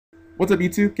What's up,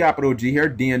 YouTube? Capital G here,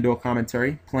 D&Do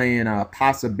commentary, playing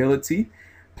Possibility,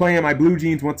 playing my blue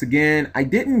jeans once again. I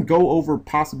didn't go over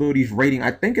Possibility's rating.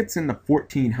 I think it's in the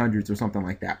 1400s or something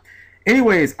like that.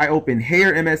 Anyways, I opened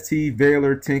Hair, MST,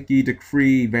 Veiler, Tinky,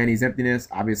 Decree, Vanny's Emptiness.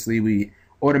 Obviously, we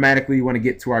automatically want to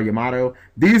get to our Yamato.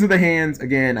 These are the hands,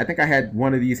 again, I think I had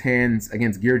one of these hands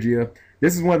against Georgia.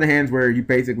 This is one of the hands where you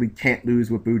basically can't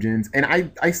lose with Boojins. And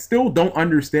I still don't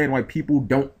understand why people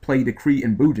don't play Decree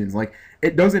and Boojins. Like,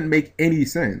 it doesn't make any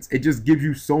sense. It just gives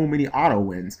you so many auto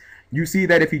wins. You see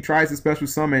that if he tries to special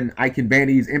summon, I can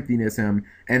Vanny's Emptiness him.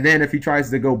 And then if he tries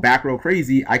to go back row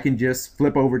crazy, I can just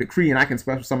flip over Decree and I can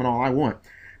special summon all I want.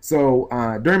 So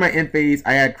during my end phase,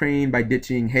 I had Crane by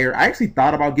ditching Hair. I actually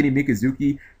thought about getting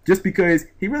Mikazuki just because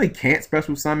he really can't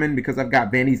special summon because I've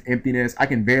got Vanny's Emptiness. I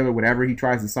can Veiler whatever he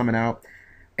tries to summon out.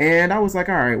 And I was like,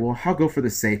 all right, well, I'll go for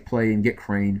the safe play and get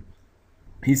Crane.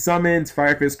 He summons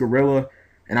Firefist Gorilla,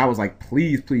 and I was like,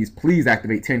 please, please, please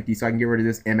activate Tenki so I can get rid of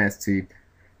this MST.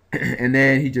 And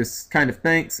then he just kind of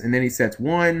thanks, and then he sets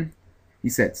 1, he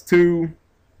sets 2,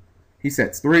 he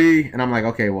sets 3, and I'm like,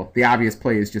 okay, well, the obvious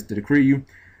play is just to Decree you.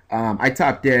 I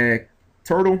top deck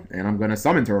Turtle, and I'm going to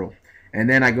summon Turtle. And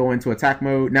then I go into attack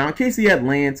mode. Now, in case he had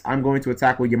Lance, I'm going to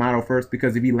attack with Yamato first,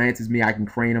 because if he lances me, I can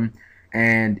Crane him.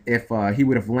 And if he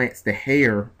would have lanced the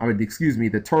Hair,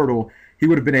 the Turtle, he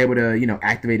would have been able to, you know,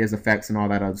 activate his effects and all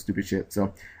that other stupid shit.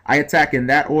 So I attack in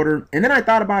that order. And then I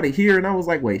thought about it here, and I was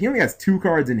like, wait, he only has 2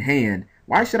 cards in hand.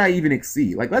 Why should I even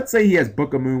exceed? Like, let's say he has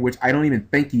Book of Moon, which I don't even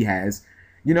think he has.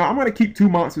 You know, I'm going to keep 2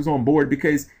 monsters on board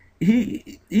because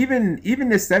even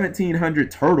this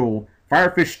 1700 Turtle,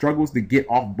 Firefish struggles to get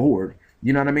off board.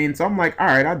 You know what I mean? So I'm like, all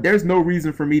right, there's no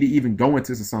reason for me to even go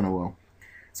into Susanoo.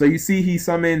 So you see he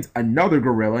summons another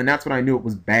Gorilla, and that's when I knew it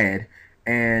was bad.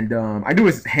 And I knew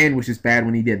his hand was just bad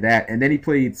when he did that. And then he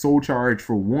played Soul Charge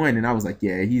for 1, and I was like,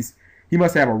 yeah, he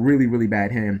must have a really, really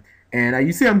bad hand. And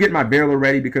you see I'm getting my Veiler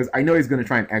ready because I know he's going to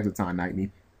try and Exciton Knight me.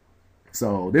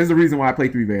 So there's the reason why I play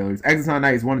 3 Veilers. Exciton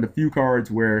Knight is one of the few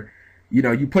cards where, you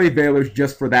know, you play Veilers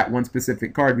just for that one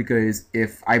specific card because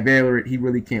if I Veiler it, he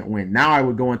really can't win. Now I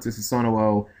would go into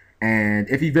Susanoo. And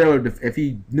if he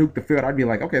nuked the field, I'd be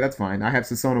like, okay, that's fine. I have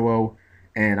Susanoo,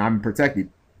 and I'm protected.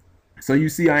 So you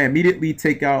see, I immediately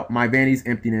take out my Vanny's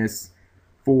Emptiness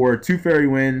for 2 Fairy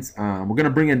Winds. We're going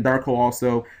to bring in Dark Hole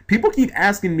also. People keep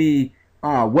asking me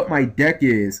what my deck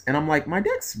is, and I'm like, my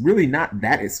deck's really not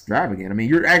that extravagant. I mean,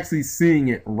 you're actually seeing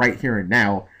it right here and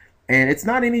now. And it's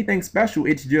not anything special.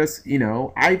 It's just, you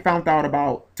know, I found out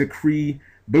about Decree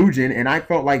Boojin, and I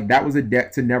felt like that was a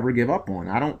deck to never give up on.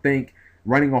 I don't think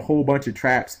running a whole bunch of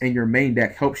traps in your main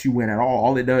deck helps you win at all.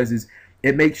 All it does is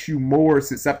it makes you more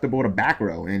susceptible to back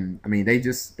row. And, I mean, they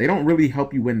don't really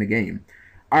help you win the game.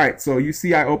 All right, so you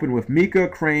see I open with Mika,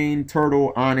 Crane,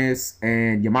 Turtle, Honest,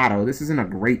 and Yamato. This isn't a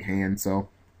great hand, so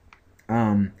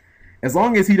as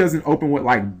long as he doesn't open with,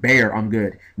 like, Bear, I'm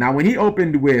good. Now, when he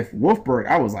opened with Wolfberg,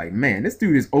 I was like, man, this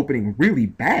dude is opening really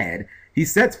bad. He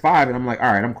sets 5, and I'm like,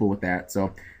 all right, I'm cool with that.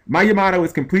 So my Yamato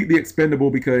is completely expendable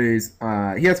because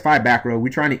he has 5 back row. We're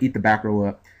trying to eat the back row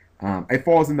up. It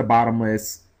falls in the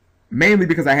bottomless, mainly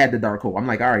because I had the Dark Hole. I'm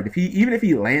like, all right, even if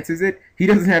he lances it, he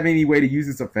doesn't have any way to use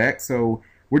its effect, so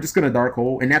we're just going to Dark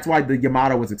Hole. And that's why the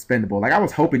Yamato was expendable. Like, I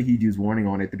was hoping he'd use Warning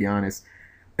on it, to be honest.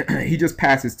 He just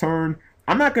passed his turn.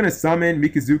 I'm not going to summon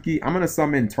Mikazuki. I'm going to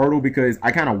summon Turtle because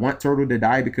I kind of want Turtle to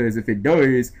die because if it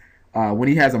does, when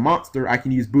he has a monster, I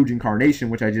can use Boojin Carnation,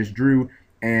 which I just drew,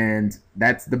 and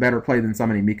that's the better play than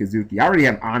summoning Mikazuki. I already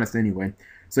have Honest anyway.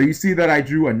 So you see that I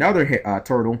drew another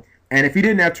Turtle, and if he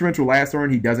didn't have Torrential last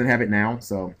turn, he doesn't have it now,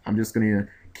 so I'm just going to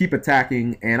keep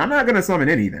attacking, and I'm not going to summon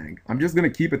anything. I'm just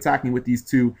going to keep attacking with these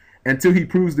 2 until he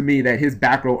proves to me that his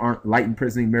back row aren't Light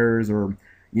Imprisoning Mirrors or,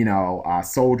 you know,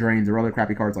 Soul Drains or other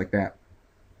crappy cards like that.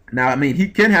 Now, I mean, he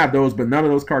can have those, but none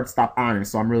of those cards stop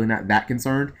Honest, so I'm really not that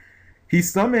concerned. He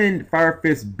summoned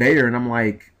Firefist Bear, and I'm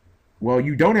like, well,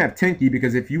 you don't have Tenki,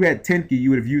 because if you had Tenki, you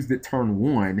would have used it turn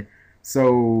 1.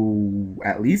 So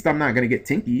at least I'm not going to get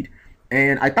Tenkied.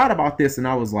 And I thought about this, and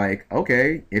I was like,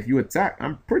 okay, if you attack,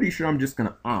 I'm pretty sure I'm just going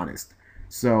to Honest.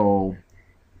 So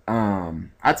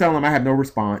I tell him I have no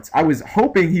response. I was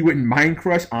hoping he wouldn't Mind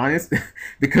Crush Honest,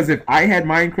 because if I had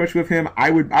Mind Crush with him,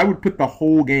 I would put the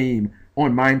whole game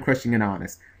on Mind Crushing and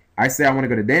Honest. I say I want to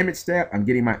go to Damage Step. I'm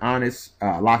getting my Honest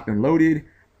locked and loaded.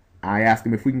 I ask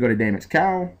him if we can go to Damage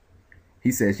Cow.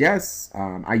 He says yes.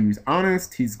 I use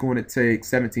Honest. He's going to take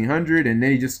 1700, and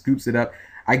then he just scoops it up.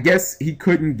 I guess he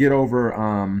couldn't get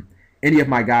over any of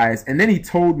my guys. And then he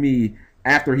told me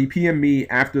after he PM'd me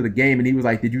after the game, and he was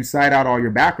like, did you side out all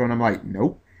your background? I'm like,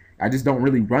 nope. I just don't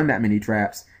really run that many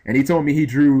traps. And he told me he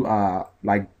drew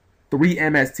like 3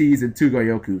 MSTs and 2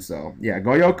 Goyoku. So yeah,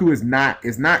 Goyoku is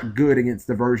not good against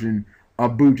the version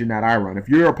of Bujin that I run. If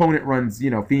your opponent runs, you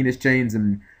know, Fiendish Chains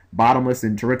and Bottomless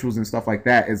and Rituals and stuff like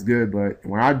that, it's good. But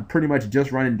when I'm pretty much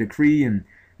just running Decree and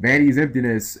Vanity's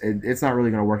Emptiness, it's not really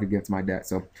going to work against my deck.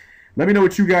 So let me know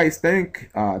what you guys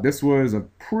think. This was a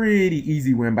pretty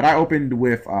easy win, but I opened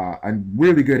with a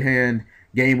really good hand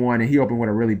game 1, and he opened with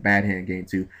a really bad hand game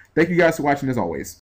 2. Thank you guys for watching as always.